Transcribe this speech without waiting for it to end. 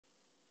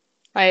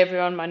Hi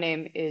everyone, my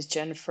name is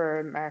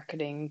Jennifer,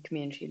 Marketing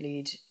Community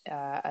Lead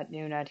at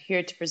NuNet,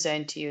 here to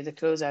present to you the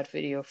closeout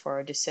video for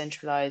a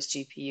decentralized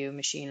GPU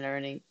machine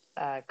learning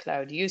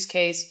cloud use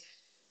case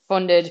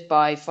funded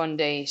by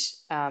Fundate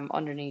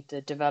underneath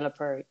the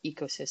Developer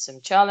Ecosystem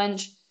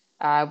Challenge.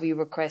 We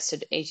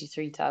requested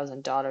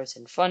 $83,000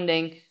 in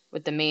funding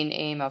with the main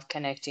aim of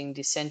connecting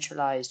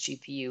decentralized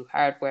GPU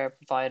hardware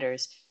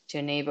providers to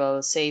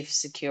enable safe,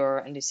 secure,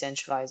 and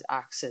decentralized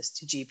access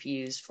to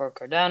GPUs for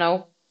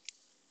Cardano.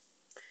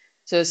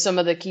 So some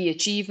of the key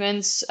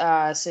achievements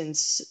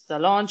since the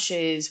launch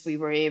is we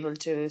were able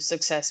to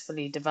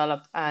successfully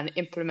develop and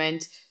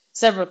implement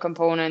several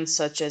components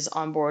such as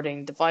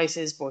onboarding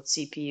devices, both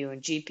CPU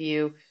and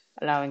GPU,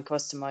 allowing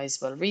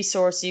customizable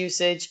resource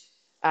usage,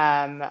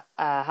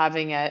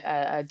 having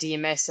a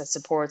DMS that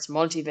supports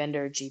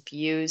multi-vendor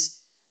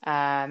GPUs,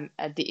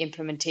 the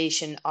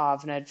implementation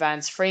of an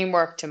advanced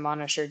framework to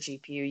monitor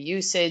GPU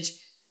usage,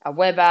 a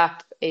web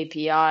app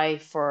API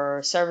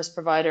for service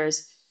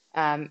providers,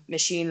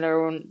 machine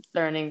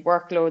learning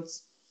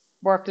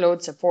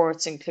workload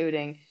supports,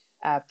 including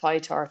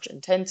PyTorch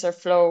and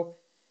TensorFlow,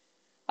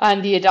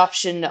 and the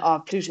adoption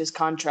of Plutus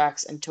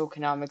contracts and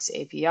tokenomics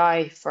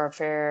API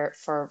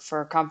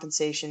for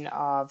compensation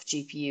of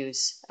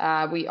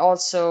GPUs. We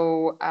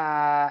also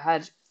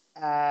had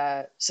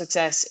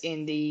success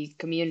in the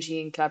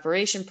community and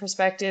collaboration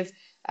perspective.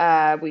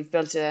 We've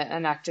built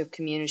an active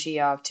community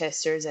of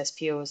testers,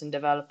 SPOs, and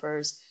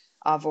developers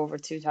of over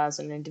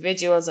 2,000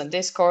 individuals on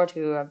Discord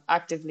who have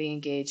actively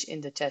engaged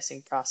in the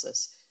testing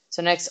process.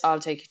 So next, I'll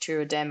take you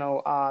through a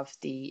demo of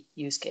the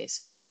use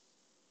case.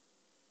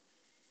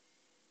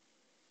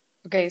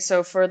 Okay,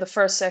 so for the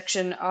first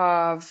section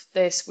of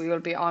this, we will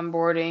be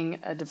onboarding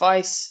a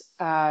device,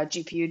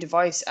 GPU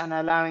device, and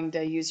allowing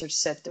the user to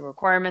set the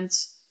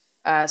requirements.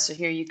 So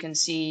here you can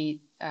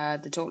see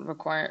the total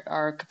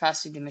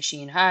capacity the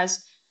machine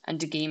has, and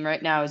the game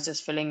right now is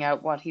just filling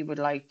out what he would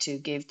like to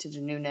give to the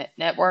NuNet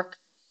network,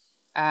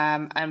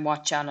 and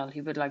what channel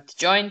he would like to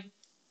join.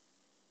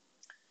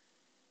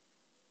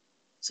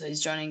 So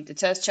he's joining the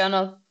test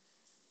channel.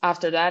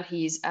 After that,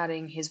 he's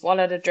adding his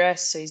wallet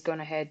address. So he's going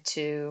to head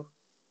to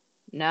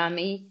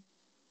NAMI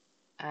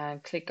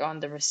and click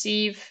on the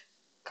receive,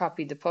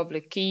 copy the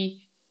public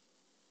key,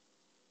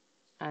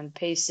 and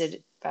paste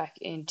it back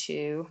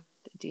into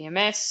the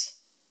DMS.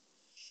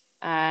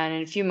 And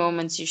in a few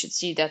moments, you should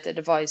see that the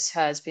device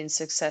has been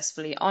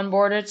successfully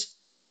onboarded.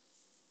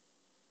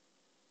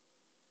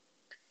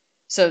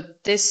 So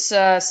this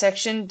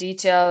section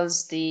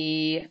details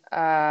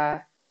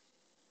that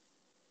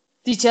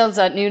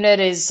NuNet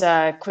is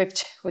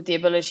equipped with the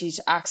ability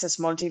to access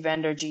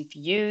multi-vendor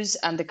GPUs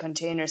and the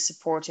containers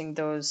supporting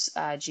those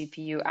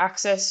GPU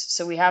access.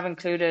 So we have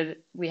included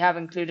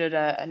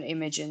an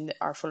image in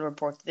our full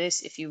report to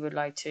this if you would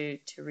like to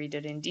read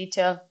it in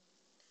detail.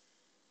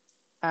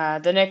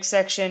 The next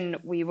section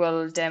we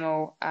will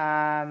demo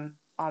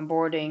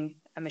onboarding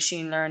a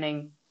machine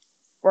learning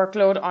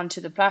workload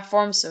onto the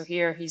platform. So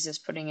here he's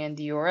just putting in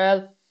the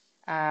URL,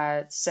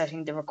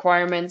 setting the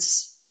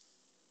requirements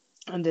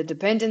and the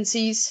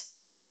dependencies.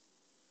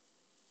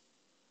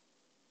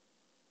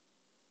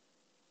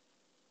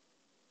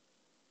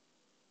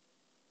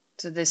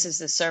 So this is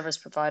the service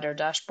provider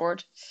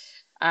dashboard.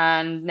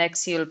 And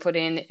next he'll put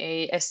in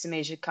a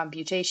estimated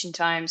computation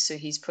time. So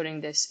he's putting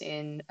this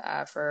in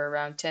for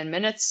around 10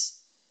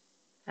 minutes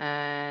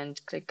and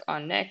click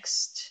on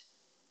next.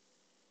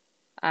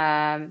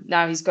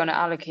 Now he's going to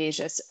allocate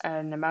us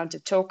an amount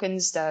of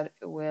tokens that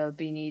will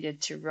be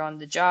needed to run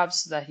the job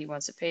so that he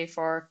wants to pay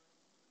for,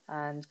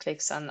 and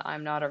clicks on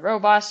I'm not a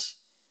robot,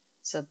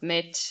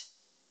 submit.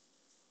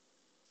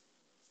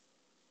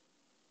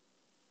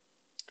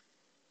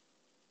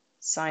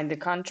 Sign the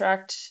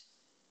contract.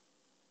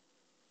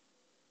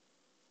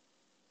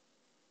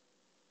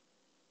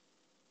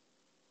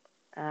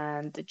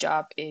 And the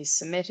job is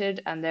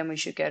submitted, and then we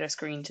should get a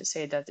screen to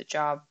say that the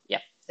job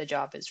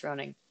is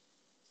running.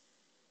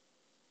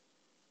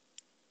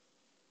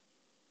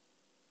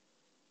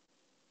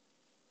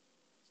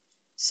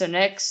 So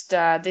next,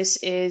 this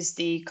is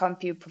the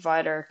compute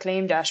provider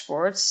claim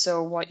dashboard.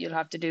 So what you'll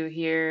have to do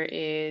here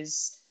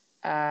is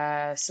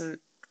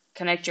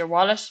connect your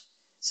wallet.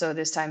 So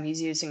this time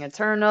he's using a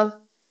terminal.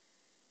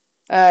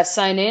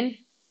 Sign in.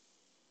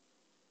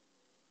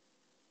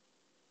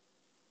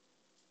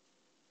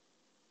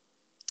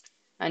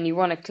 And you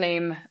want to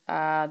claim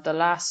the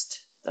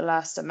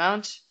last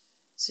amount.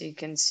 So you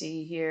can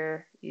see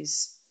here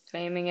he's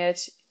claiming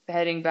it,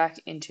 heading back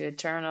into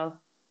Eternal.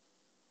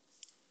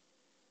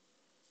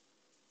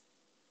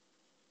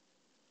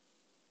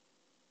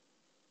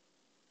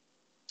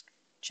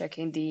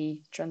 Checking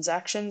the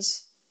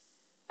transactions,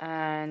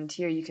 and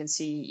here you can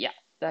see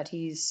that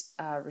he's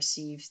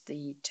received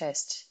the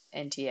test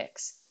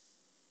NTX.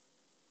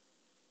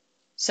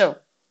 So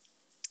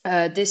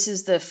this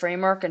is the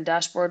framework and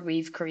dashboard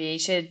we've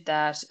created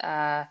that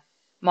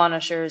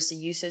monitors the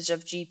usage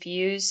of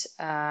GPUs,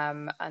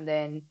 and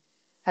then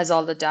has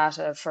all the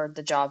data for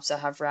the jobs that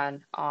have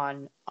run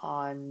on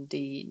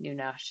the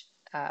NuNet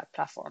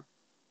platform.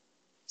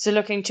 So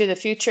looking to the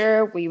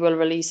future, we will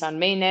release on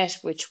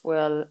mainnet, which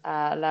will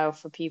allow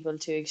for people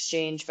to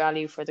exchange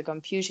value for the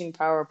computing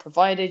power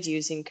provided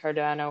using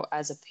Cardano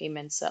as a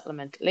payment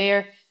settlement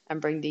layer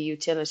and bring the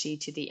utility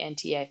to the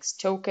NTX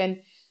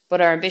token. But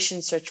our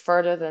ambitions stretch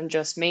further than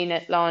just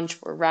mainnet launch.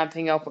 We're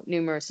ramping up with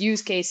numerous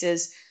use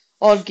cases,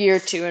 all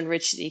geared to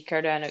enrich the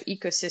Cardano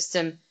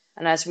ecosystem.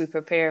 And as we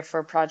prepare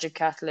for Project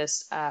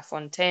Catalyst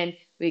Fund 10,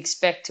 we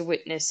expect to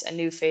witness a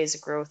new phase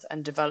of growth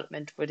and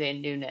development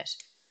within NuNet.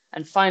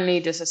 And finally,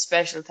 just a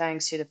special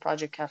thanks to the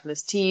Project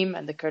Catalyst team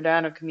and the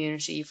Cardano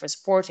community for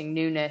supporting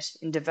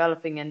NuNet in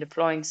developing and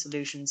deploying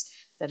solutions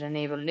that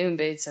enable new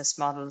business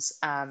models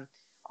on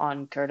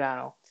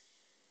Cardano.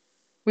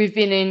 We've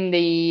been in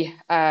the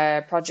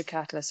Project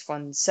Catalyst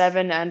Fund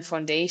 7 and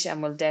Fund 8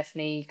 and will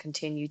definitely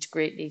continue to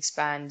greatly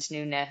expand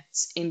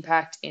NuNet's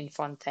impact in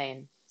Fund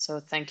 10. So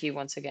thank you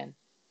once again.